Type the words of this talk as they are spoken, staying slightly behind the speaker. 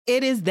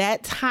It is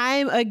that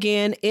time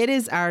again. It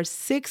is our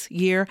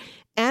 6-year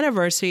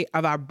anniversary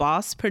of our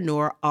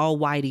Bosspreneur All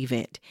White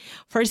event.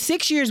 For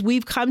 6 years,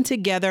 we've come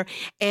together,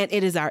 and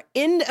it is our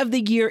end of the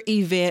year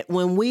event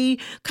when we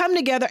come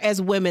together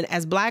as women,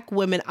 as Black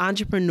women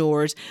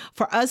entrepreneurs,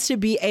 for us to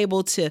be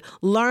able to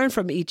learn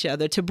from each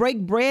other, to break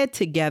bread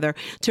together,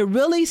 to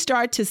really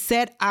start to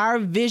set our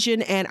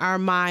vision and our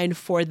mind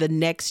for the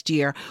next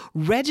year.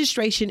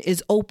 Registration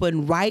is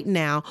open right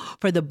now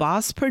for the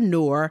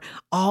Bosspreneur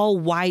All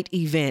White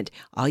event.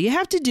 All you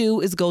have to do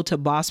is go to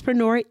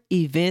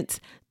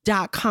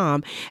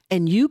bosspreneurevents.com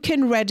and you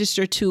can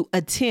register to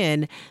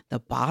attend the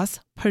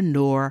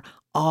Bosspreneur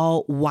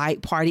All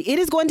White Party. It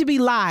is going to be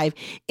live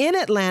in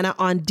Atlanta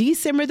on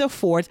December the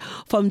 4th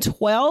from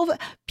 12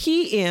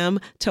 p.m.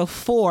 to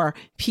 4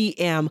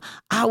 p.m.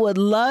 I would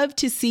love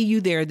to see you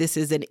there. This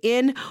is an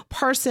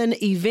in-person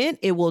event.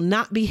 It will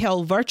not be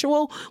held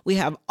virtual. We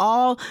have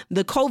all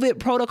the COVID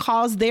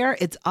protocols there.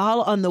 It's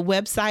all on the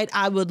website.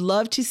 I would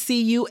love to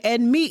see you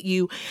and meet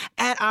you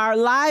at our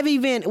live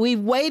event. We've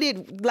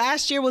waited.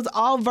 Last year was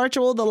all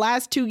virtual, the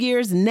last 2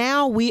 years.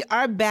 Now we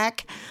are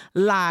back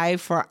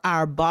live for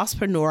our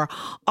Bosspreneur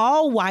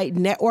All White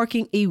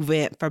networking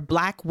event for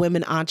Black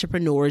women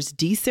entrepreneurs,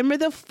 December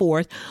the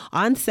 4th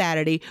on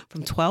Saturday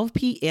from 12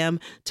 p.m.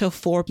 to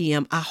 4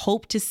 p.m. I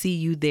hope to see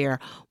you there.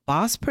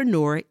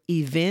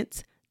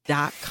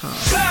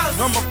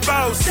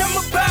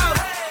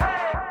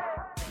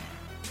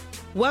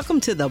 BosspreneurEvents.com.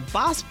 Welcome to the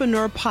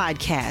Bosspreneur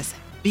Podcast,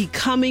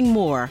 Becoming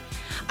More.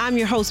 I'm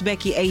your host,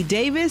 Becky A.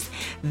 Davis.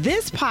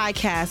 This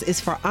podcast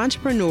is for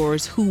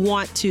entrepreneurs who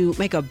want to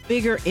make a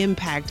bigger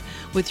impact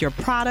with your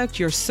product,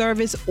 your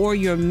service, or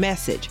your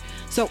message.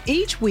 So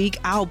each week,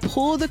 I'll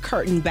pull the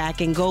curtain back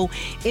and go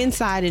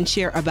inside and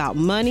share about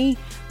money,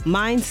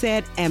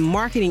 mindset, and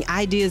marketing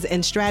ideas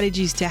and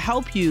strategies to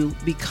help you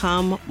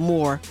become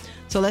more.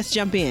 So let's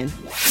jump in.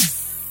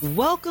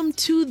 Welcome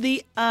to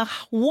the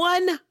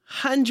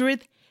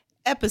 100th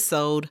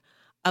episode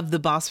of the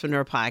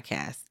Bosspreneur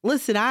Podcast.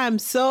 Listen, I am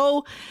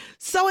so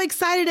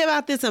excited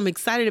about this. I'm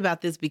excited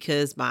about this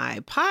because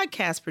my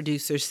podcast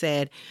producer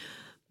said,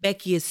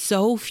 Becky, is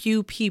so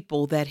few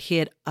people that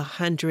hit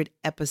 100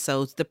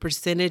 episodes. The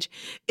percentage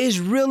is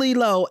really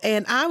low.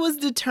 And I was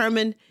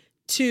determined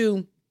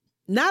to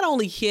not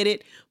only hit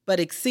it, but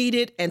exceed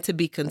it and to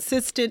be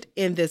consistent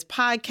in this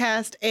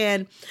podcast.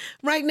 And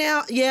right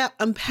now,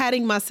 I'm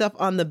patting myself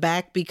on the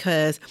back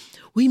because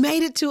we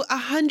made it to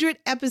 100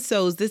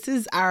 episodes. This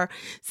is our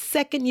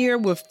second year.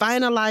 We're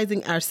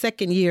finalizing our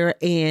second year,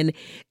 and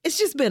it's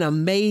just been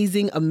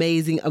amazing,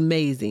 amazing,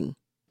 amazing.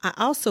 I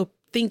also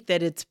think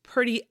that it's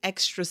pretty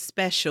extra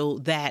special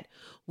that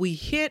we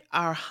hit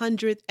our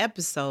 100th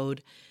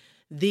episode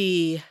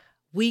the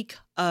week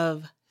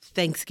of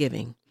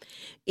Thanksgiving.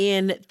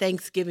 In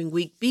Thanksgiving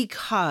week,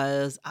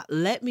 because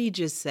let me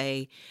just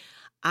say,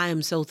 I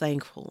am so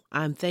thankful.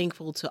 I'm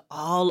thankful to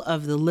all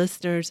of the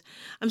listeners.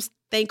 I'm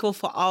thankful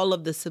for all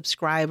of the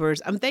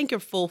subscribers. I'm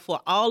thankful for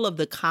all of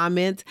the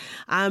comments.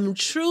 I'm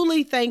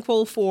truly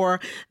thankful for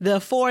the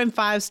 4 and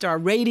 5 star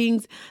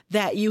ratings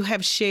that you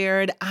have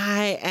shared.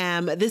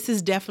 This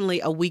is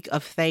definitely a week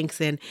of thanks.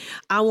 And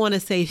I want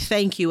to say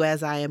thank you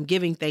as I am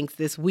giving thanks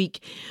this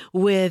week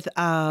with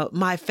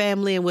my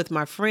family and with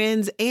my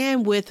friends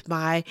and with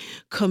my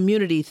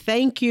community.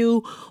 Thank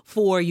you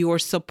for your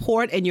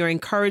support and your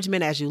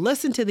encouragement as you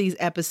listen to these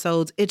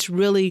episodes. It's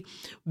really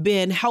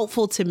been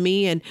helpful to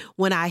me. And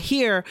when I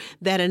hear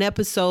that an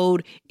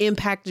episode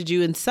impacted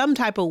you in some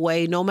type of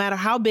way, no matter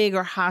how big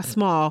or how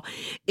small,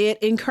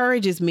 it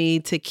encourages me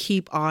to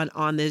keep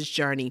on this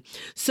journey.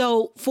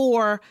 So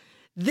for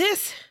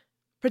this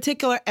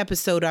particular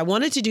episode, I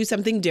wanted to do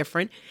something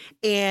different,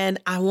 and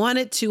I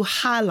wanted to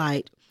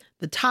highlight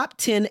the top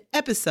 10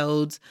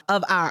 episodes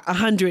of our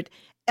 100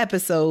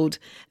 episode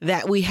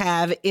that we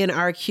have in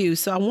our queue.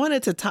 So I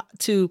wanted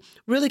to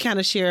really kind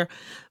of share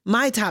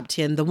my top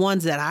 10, the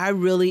ones that I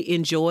really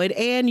enjoyed.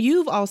 And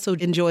you've also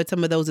enjoyed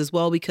some of those as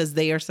well, because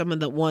they are some of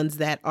the ones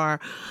that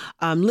are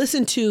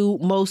listened to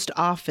most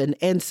often.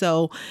 And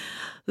so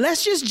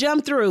let's just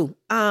jump through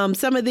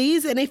some of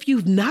these. And if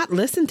you've not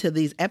listened to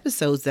these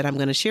episodes that I'm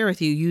going to share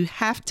with you, you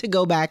have to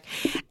go back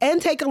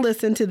and take a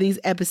listen to these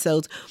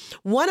episodes.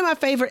 One of my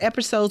favorite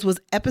episodes was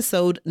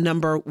episode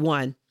number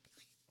 1,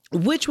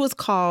 which was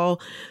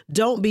called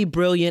Don't Be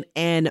Brilliant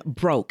and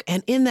Broke.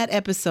 And in that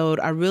episode,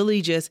 I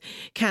really just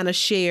kind of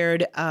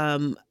shared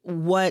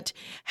what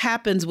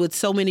happens with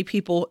so many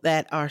people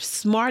that are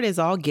smart as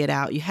all get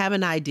out. You have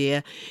an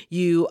idea,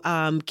 you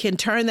can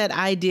turn that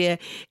idea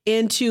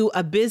into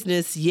a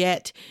business,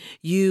 yet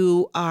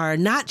you are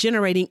not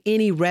generating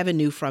any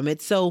revenue from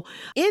it. So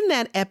in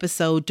that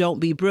episode, Don't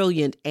Be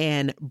Brilliant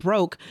and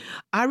Broke,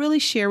 I really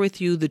share with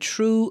you the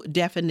true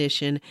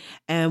definition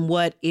and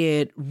what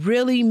it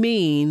really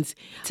means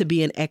to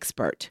be an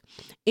expert.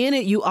 In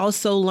it, you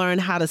also learn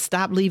how to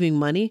stop leaving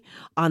money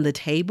on the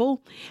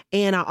table.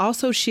 And I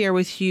also share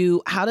with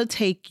you how to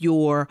take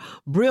your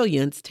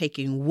brilliance,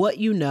 taking what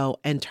you know,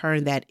 and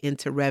turn that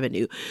into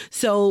revenue.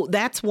 So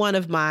that's one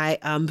of my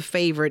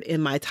favorite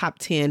in my top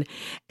 10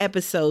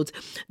 episodes.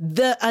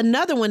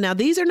 Another one, now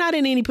these are not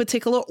in any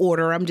particular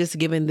order. I'm just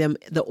giving them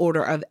the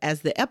order of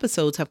as the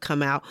episodes have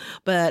come out.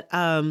 But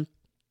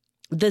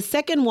the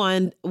second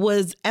one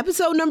was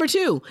episode number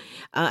 2.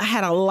 I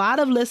had a lot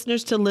of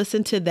listeners to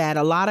listen to that,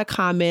 a lot of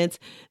comments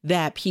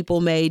that people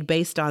made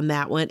based on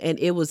that one. And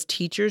it was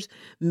Teachers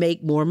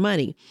Make More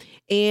Money.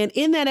 And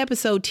in that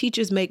episode,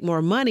 Teachers Make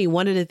More Money,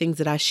 one of the things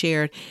that I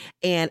shared,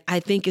 and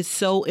I think is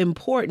so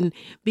important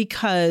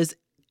because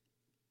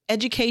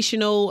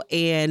educational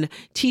and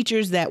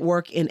teachers that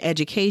work in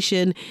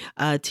education,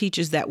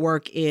 teachers that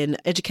work in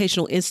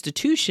educational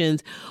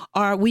institutions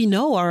we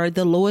know are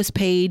the lowest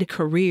paid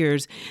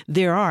careers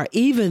there are,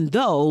 even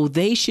though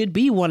they should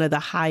be one of the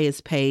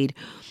highest paid.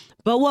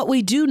 But what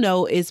we do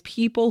know is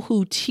people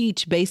who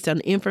teach based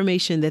on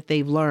information that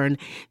they've learned,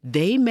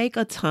 they make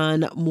a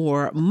ton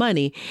more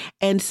money.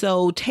 And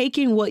so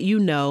taking what you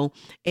know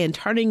and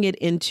turning it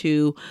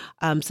into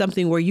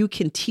something where you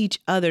can teach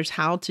others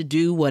how to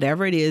do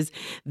whatever it is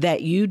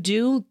that you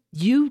do,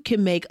 you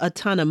can make a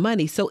ton of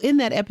money. So in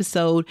that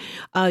episode,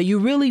 you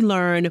really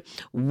learn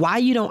why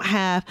you don't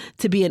have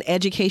to be an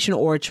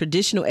educational or a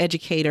traditional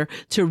educator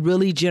to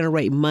really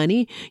generate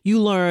money. You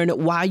learn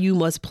why you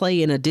must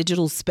play in a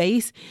digital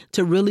space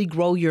to really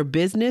grow your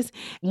business.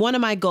 One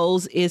of my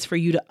goals is for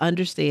you to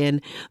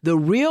understand the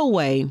real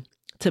way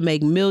to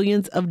make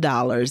millions of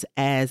dollars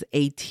as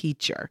a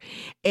teacher.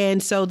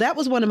 And so that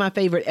was one of my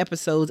favorite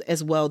episodes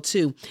as well,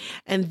 too.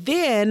 And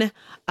then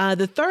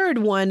the third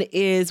one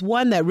is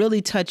one that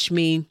really touched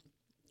me.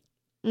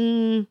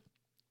 It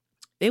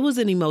was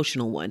an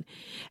emotional one.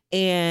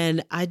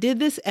 And I did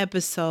this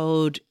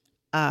episode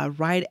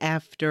right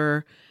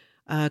after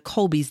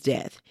Kobe's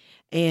death.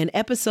 And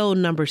episode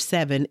number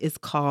 7 is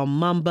called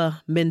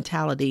Mamba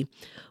Mentality,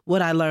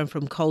 What I Learned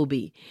from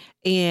Kobe.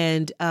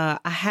 And I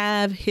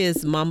have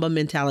his Mamba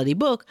Mentality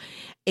book.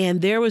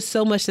 And there was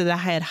so much that I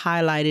had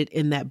highlighted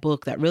in that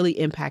book that really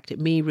impacted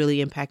me,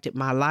 really impacted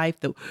my life,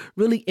 that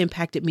really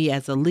impacted me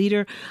as a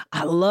leader.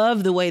 I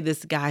love the way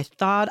this guy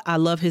thought. I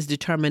love his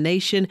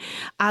determination.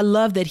 I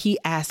love that he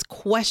asked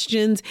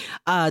questions.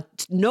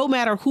 No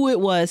matter who it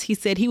was, he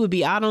said he would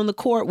be out on the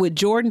court with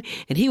Jordan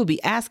and he would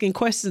be asking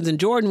questions and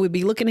Jordan would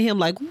be looking at him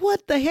like,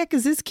 what the heck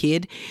is this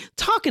kid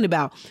talking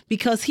about?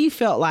 Because he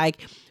felt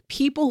like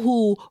people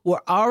who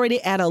were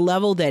already at a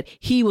level that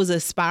he was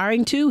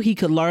aspiring to, he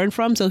could learn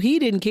from. So he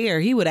didn't care.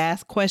 He would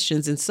ask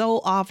questions. And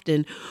so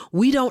often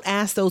we don't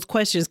ask those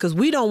questions because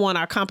we don't want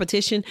our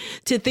competition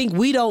to think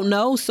we don't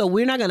know. So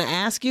we're not going to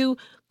ask you.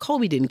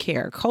 Kobe didn't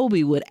care.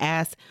 Kobe would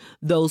ask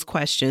those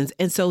questions.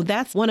 And so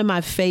that's one of my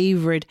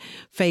favorite,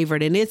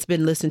 and it's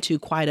been listened to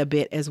quite a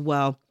bit as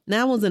well.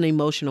 That was an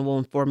emotional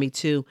one for me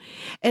too.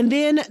 And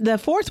then the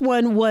fourth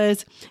one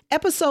was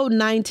episode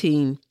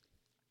 19.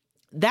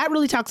 That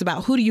really talks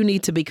about who do you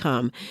need to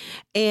become.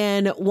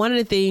 And one of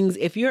the things,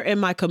 if you're in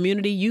my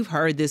community, you've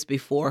heard this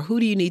before. Who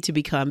do you need to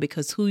become?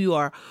 Because who you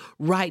are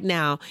right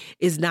now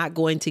is not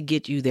going to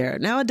get you there.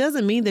 Now, it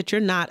doesn't mean that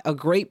you're not a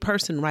great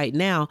person right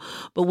now,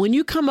 but when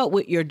you come up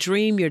with your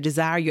dream, your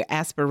desire, your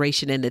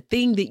aspiration, and the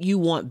thing that you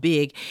want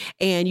big,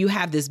 and you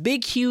have this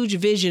big, huge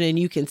vision, and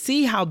you can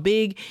see how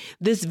big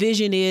this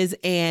vision is,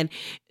 and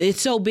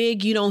it's so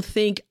big, you don't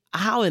think,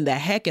 how in the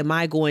heck am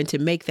I going to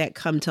make that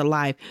come to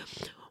life?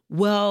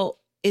 Well,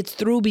 it's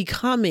through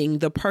becoming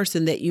the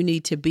person that you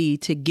need to be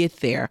to get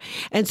there.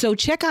 And so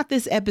check out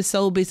this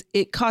episode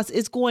because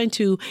it's going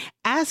to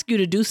ask you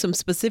to do some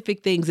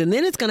specific things. And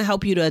then it's going to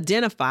help you to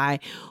identify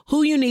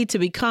who you need to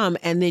become.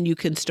 And then you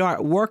can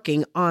start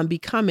working on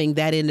becoming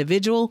that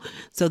individual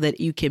so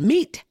that you can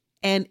meet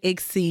and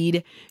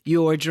exceed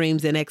your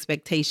dreams and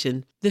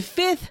expectations. The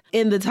fifth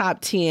in the top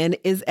 10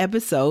 is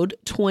episode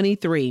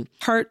 23,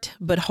 Hurt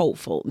But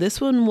Hopeful. This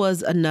one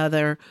was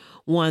another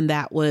one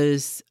that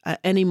was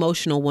an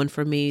emotional one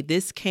for me.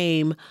 This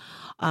came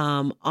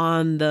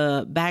on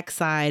the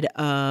backside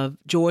of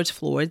George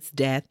Floyd's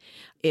death.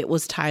 It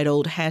was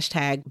titled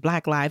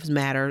 #Black Lives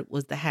Matter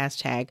was the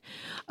hashtag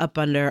up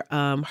under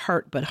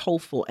Hurt But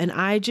Hopeful. And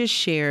I just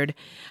shared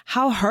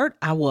how hurt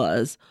I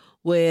was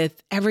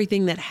with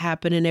everything that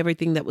happened and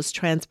everything that was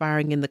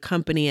transpiring in the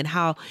company and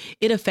how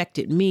it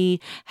affected me,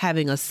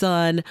 having a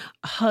son,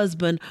 a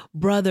husband,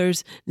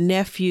 brothers,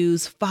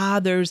 nephews,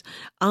 fathers,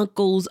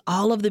 uncles,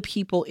 all of the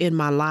people in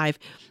my life.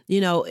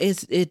 You know,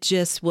 it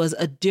just was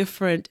a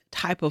different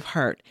type of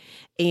hurt.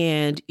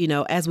 And, you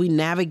know, as we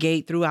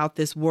navigate throughout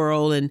this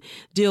world and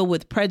deal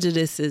with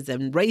prejudices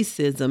and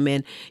racism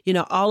and, you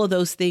know, all of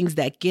those things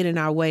that get in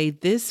our way,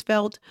 this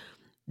felt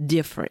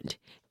different.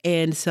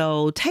 And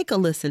so take a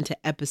listen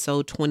to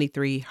episode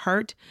 23,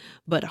 Hurt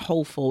But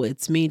Hopeful.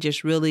 It's me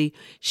just really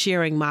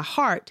sharing my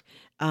heart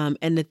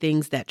and the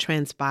things that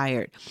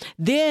transpired.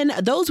 Then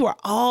those were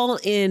all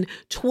in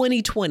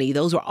 2020.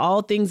 Those were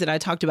all things that I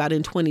talked about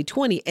in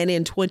 2020. And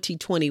in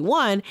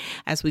 2021,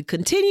 as we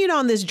continued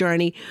on this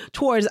journey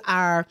towards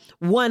our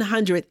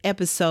 100th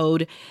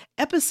episode,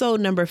 episode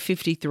number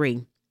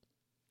 53.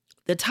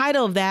 The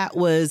title of that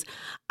was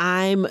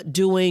I'm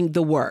Doing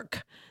the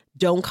Work.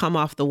 Don't Come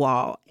Off the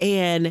Wall.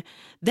 And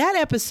that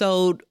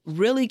episode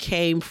really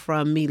came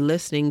from me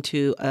listening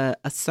to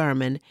a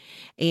sermon.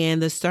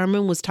 And the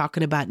sermon was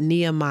talking about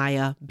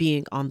Nehemiah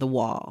being on the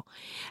wall.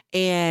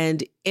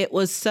 And it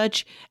was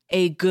such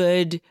a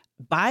good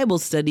Bible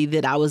study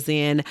that I was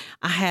in.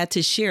 I had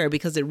to share it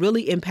because it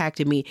really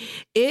impacted me.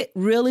 It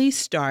really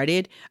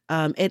started,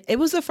 it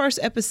was the first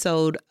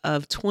episode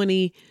of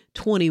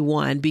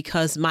 2021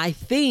 because my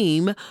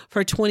theme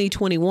for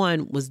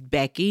 2021 was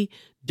Becky,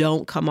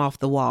 don't come off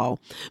the wall,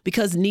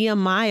 because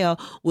Nehemiah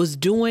was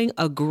doing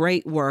a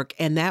great work,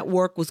 and that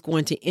work was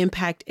going to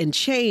impact and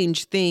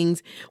change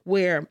things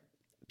where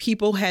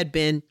people had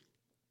been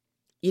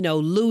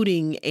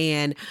looting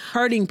and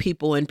hurting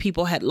people, and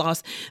people had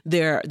lost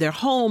their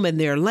home and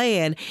their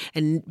land,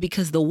 and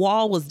because the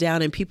wall was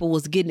down and people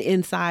was getting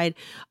inside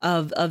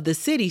of the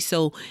city.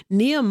 So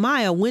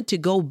Nehemiah went to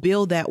go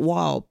build that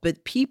wall,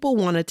 but people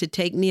wanted to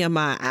take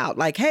Nehemiah out.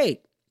 Like,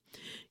 hey,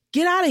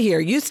 get out of here.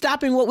 You're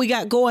stopping what we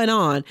got going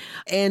on.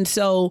 And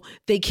so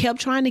they kept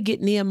trying to get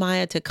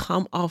Nehemiah to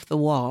come off the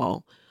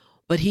wall,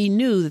 but he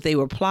knew that they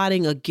were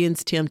plotting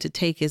against him to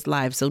take his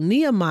life. So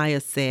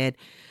Nehemiah said,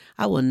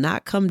 I will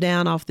not come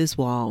down off this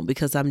wall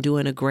because I'm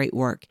doing a great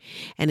work.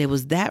 And it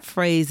was that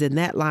phrase and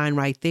that line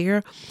right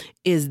there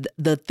is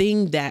the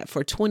thing that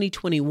for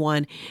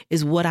 2021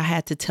 is what I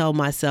had to tell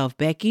myself.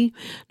 Becky,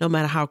 no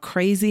matter how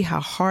crazy, how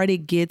hard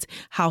it gets,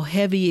 how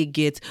heavy it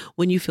gets,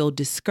 when you feel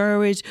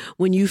discouraged,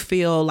 when you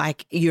feel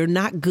like you're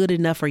not good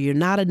enough or you're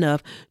not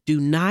enough, do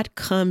not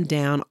come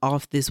down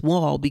off this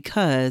wall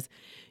because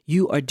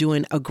you are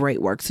doing a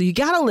great work. So you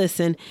got to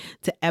listen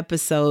to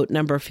episode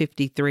number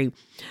 53.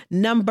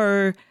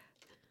 Number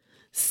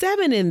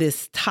 7 in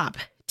this top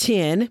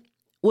 10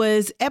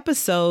 was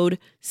episode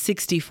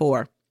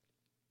 64.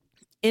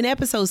 In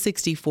episode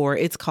 64,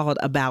 it's called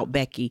About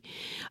Becky.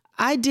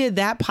 I did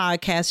that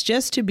podcast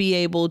just to be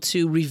able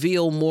to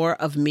reveal more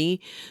of me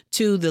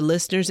to the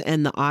listeners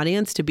and the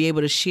audience, to be able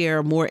to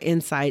share more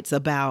insights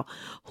about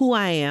who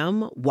I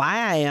am, why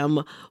I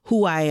am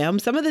who I am,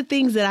 some of the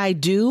things that I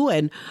do,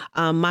 and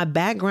my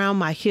background,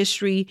 my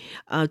history,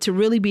 to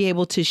really be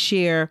able to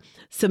share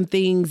some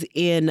things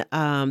in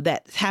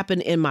that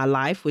happened in my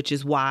life, which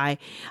is why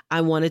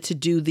I wanted to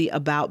do the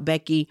About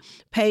Becky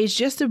page,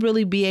 just to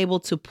really be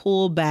able to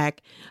pull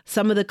back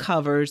some of the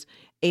covers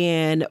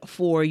and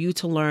for you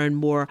to learn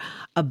more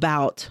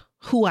about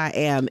who I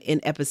am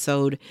in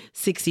episode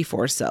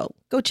 64. So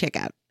go check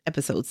out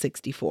episode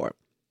 64.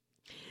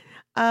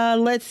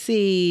 Let's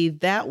see.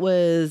 That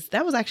was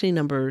actually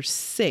number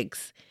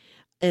 6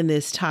 in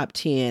this top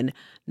 10.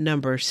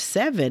 Number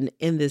 7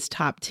 in this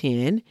top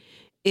 10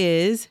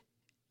 is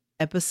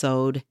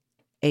episode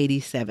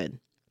 87.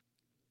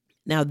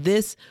 Now,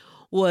 this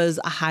was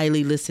a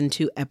highly listened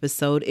to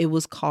episode. It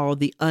was called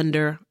the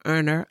Under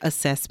Earner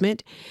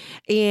Assessment.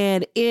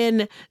 And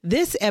in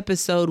this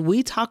episode,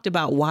 we talked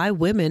about why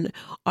women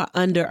are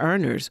under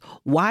earners.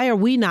 Why are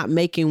we not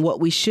making what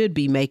we should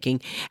be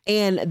making?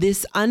 And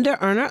this Under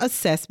Earner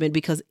Assessment,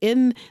 because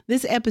in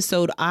this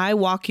episode, I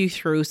walk you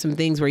through some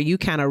things where you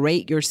kind of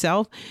rate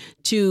yourself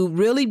to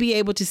really be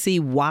able to see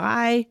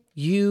why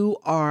you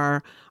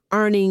are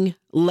earning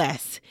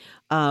less.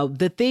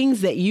 The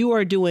things that you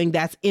are doing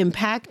that's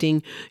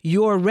impacting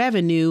your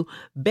revenue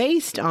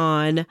based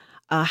on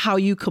how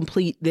you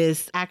complete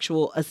this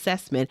actual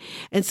assessment.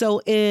 And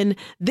so in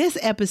this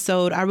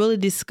episode, I really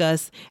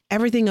discuss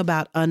everything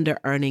about under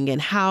earning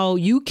and how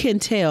you can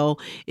tell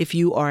if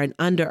you are an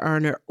under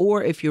earner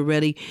or if you're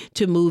ready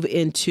to move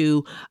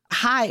into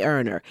high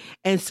earner.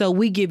 And so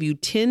we give you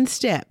 10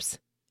 steps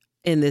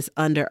in this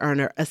under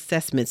earner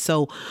assessment.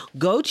 So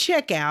go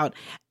check out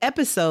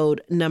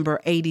episode number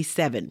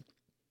 87.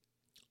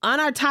 On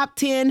our top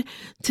 10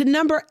 to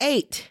number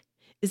 8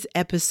 is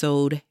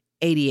episode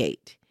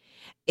 88.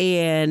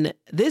 And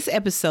this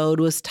episode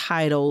was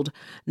titled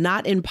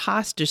Not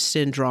Imposter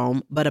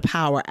Syndrome, but a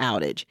Power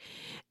Outage.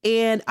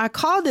 And I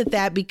called it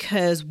that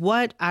because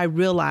what I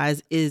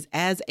realized is,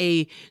 as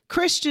a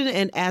Christian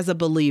and as a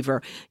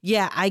believer,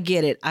 yeah, I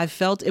get it. I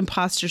felt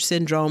imposter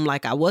syndrome,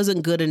 like I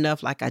wasn't good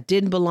enough, like I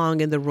didn't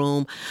belong in the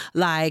room,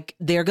 like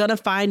they're going to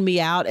find me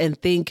out and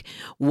think,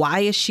 why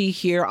is she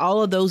here?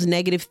 All of those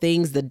negative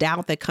things, the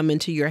doubt that come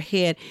into your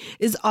head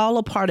is all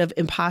a part of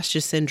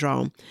imposter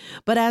syndrome.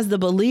 But as the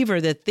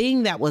believer, the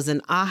thing that was an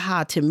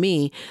aha to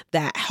me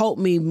that helped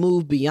me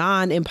move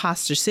beyond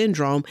imposter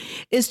syndrome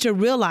is to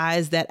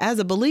realize that as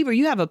a believer,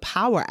 you have a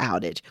power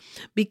outage,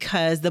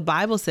 because the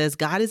Bible says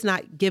God has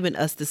not given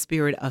us the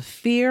spirit of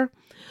fear,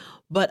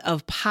 but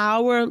of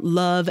power,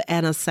 love,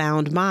 and a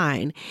sound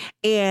mind.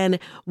 And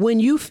when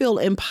you feel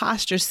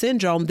imposter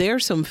syndrome,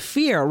 there's some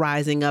fear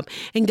rising up,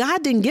 and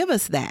God didn't give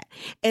us that.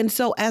 And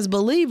so as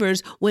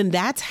believers, when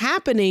that's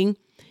happening,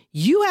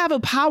 you have a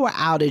power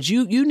outage.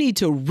 You need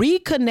to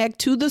reconnect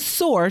to the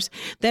source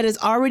that has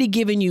already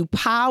given you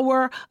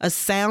power, a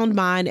sound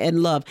mind,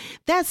 and love.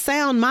 That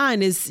sound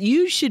mind is,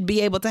 you should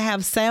be able to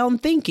have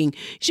sound thinking.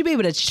 You should be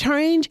able to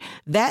change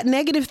that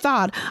negative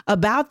thought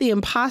about the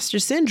imposter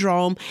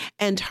syndrome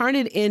and turn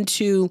it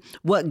into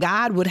what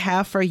God would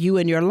have for you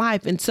in your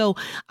life. And so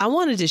I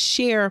wanted to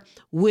share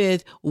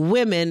with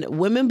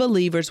women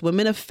believers,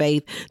 women of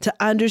faith, to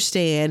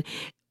understand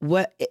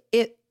what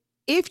it.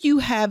 If you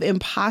have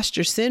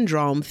imposter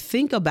syndrome,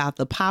 think about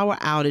the power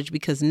outage,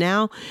 because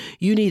now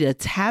you need to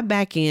tap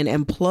back in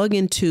and plug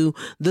into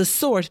the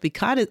source,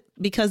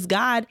 because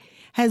God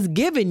has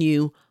given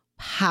you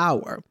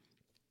power.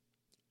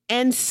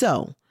 And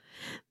so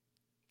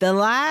the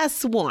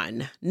last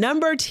one,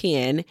 number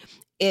 10,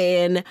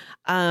 in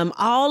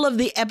all of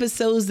the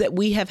episodes that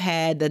we have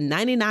had, the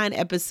 99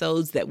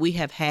 episodes that we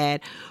have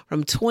had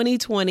from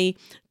 2020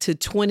 to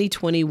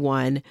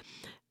 2021,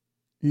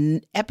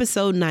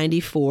 episode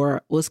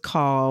 94 was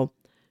called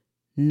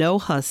No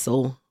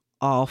Hustle,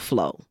 All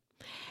Flow.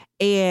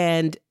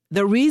 And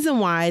the reason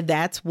why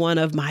that's one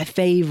of my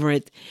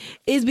favorites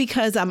is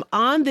because I'm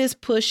on this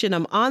push and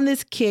I'm on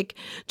this kick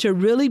to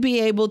really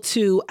be able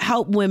to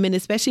help women,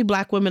 especially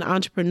Black women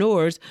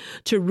entrepreneurs,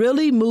 to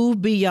really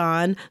move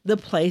beyond the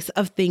place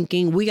of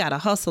thinking we got to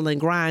hustle and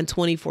grind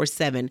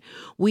 24/7.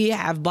 We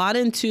have bought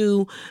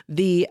into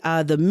the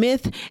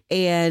myth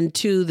and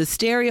to the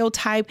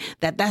stereotype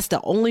that that's the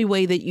only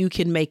way that you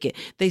can make it.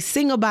 They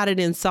sing about it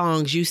in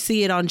songs. You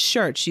see it on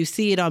shirts. You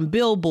see it on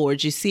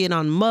billboards. You see it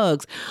on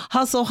mugs.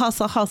 Hustle,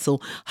 hustle, hustle.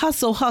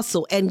 Hustle,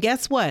 hustle. And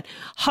guess what?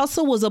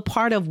 Hustle was a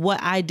part of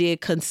what I did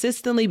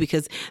consistently,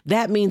 because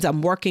that means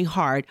I'm working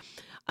hard,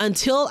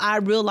 until I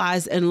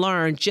realized and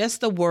learned just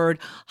the word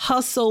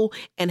hustle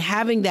and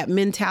having that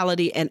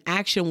mentality and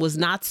action was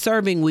not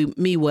serving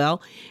me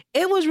well.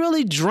 It was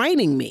really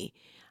draining me.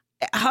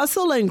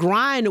 Hustle and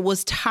grind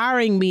was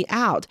tiring me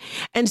out.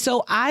 And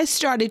so I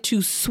started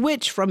to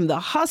switch from the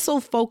hustle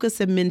focus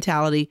and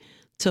mentality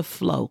to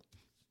flow.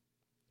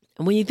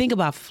 And when you think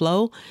about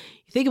flow,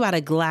 think about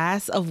a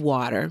glass of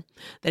water,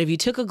 that if you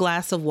took a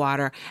glass of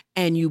water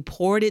and you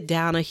poured it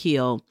down a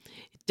hill,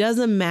 it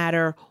doesn't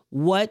matter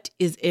what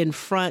is in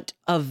front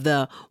of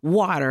the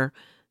water,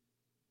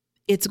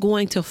 it's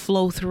going to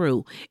flow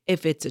through.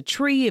 If it's a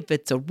tree, if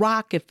it's a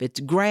rock, if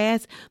it's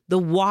grass, the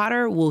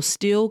water will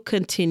still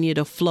continue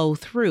to flow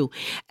through.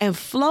 And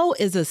flow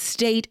is a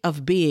state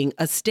of being,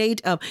 a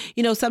state of,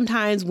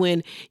 sometimes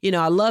when,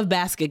 I love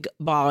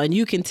basketball, and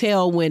you can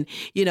tell when,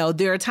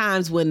 there are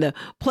times when the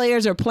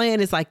players are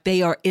playing, it's like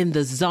they are in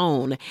the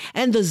zone.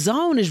 And the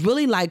zone is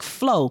really like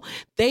flow.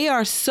 They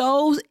are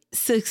so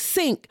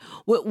succinct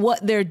with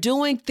what they're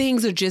doing.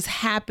 Things are just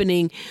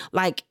happening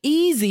like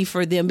easy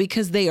for them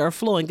because they are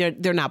flowing.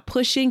 They're not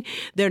pushing.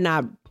 They're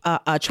not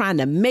trying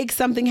to make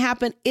something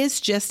happen. It's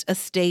just a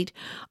state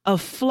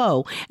of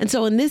flow. And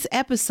so in this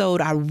episode,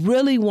 I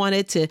really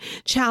wanted to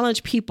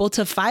challenge people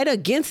to fight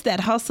against that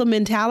hustle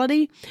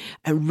mentality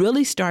and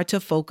really start to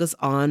focus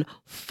on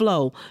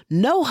flow.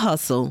 No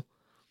hustle,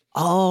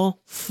 all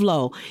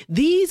flow.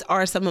 These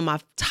are some of my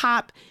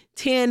top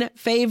 10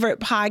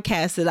 favorite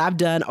podcasts that I've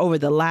done over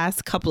the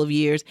last couple of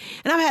years.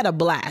 And I've had a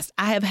blast.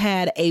 I have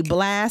had a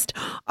blast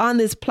on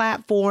this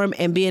platform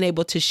and being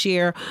able to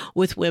share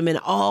with women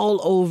all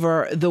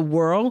over the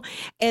world.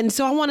 And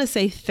so I want to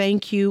say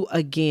thank you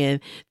again.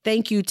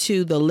 Thank you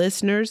to the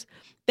listeners.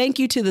 Thank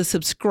you to the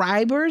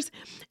subscribers.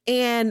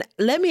 And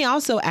let me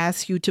also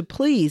ask you to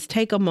please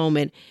take a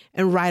moment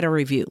and write a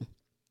review.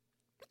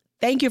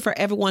 Thank you for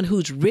everyone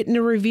who's written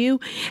a review.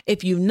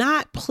 If you've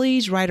not,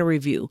 please write a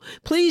review.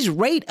 Please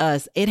rate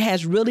us. It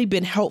has really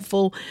been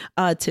helpful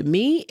to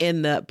me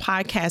in the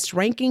podcast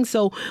ranking.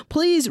 So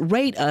please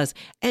rate us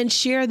and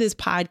share this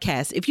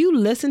podcast. If you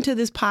listen to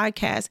this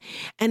podcast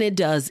and it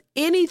does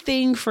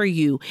anything for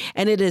you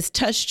and it has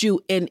touched you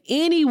in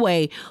any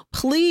way,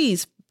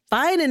 please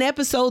find an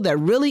episode that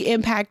really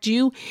impacts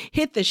you,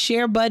 hit the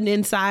share button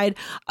inside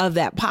of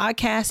that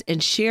podcast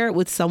and share it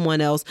with someone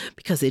else,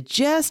 because it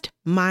just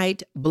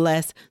might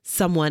bless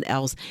someone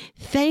else.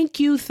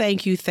 Thank you,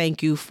 thank you,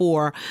 thank you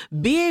for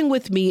being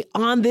with me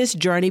on this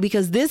journey,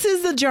 because this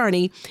is the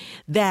journey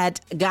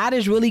that God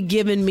has really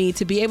given me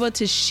to be able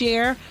to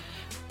share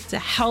to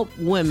help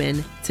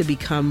women to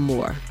become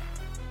more.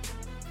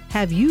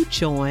 Have you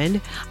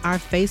joined our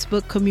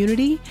Facebook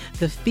community,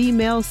 the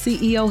Female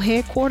CEO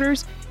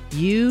Headquarters?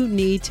 You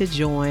need to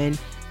join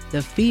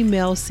the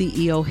Female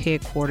CEO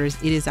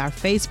Headquarters. It is our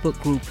Facebook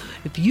group.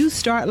 If you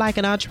start like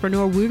an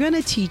entrepreneur, we're going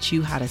to teach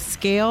you how to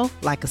scale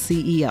like a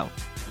CEO.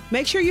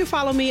 Make sure you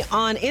follow me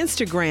on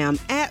Instagram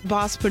at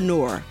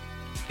Bosspreneur,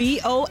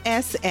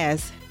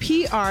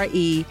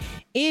 BOSSPRENEUR,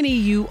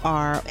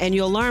 and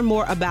you'll learn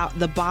more about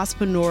the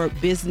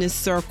Bosspreneur Business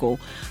Circle.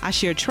 I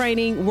share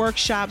training,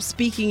 workshops,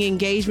 speaking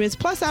engagements,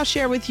 plus I'll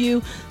share with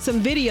you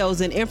some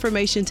videos and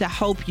information to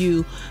help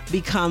you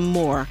become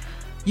more.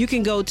 You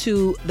can go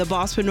to the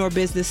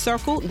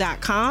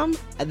BosspreneurBusinessCircle.com.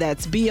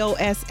 That's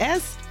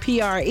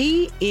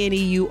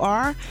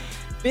BOSSPRENEUR,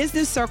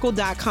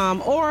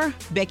 businesscircle.com, or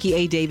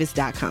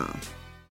BeckyADavis.com.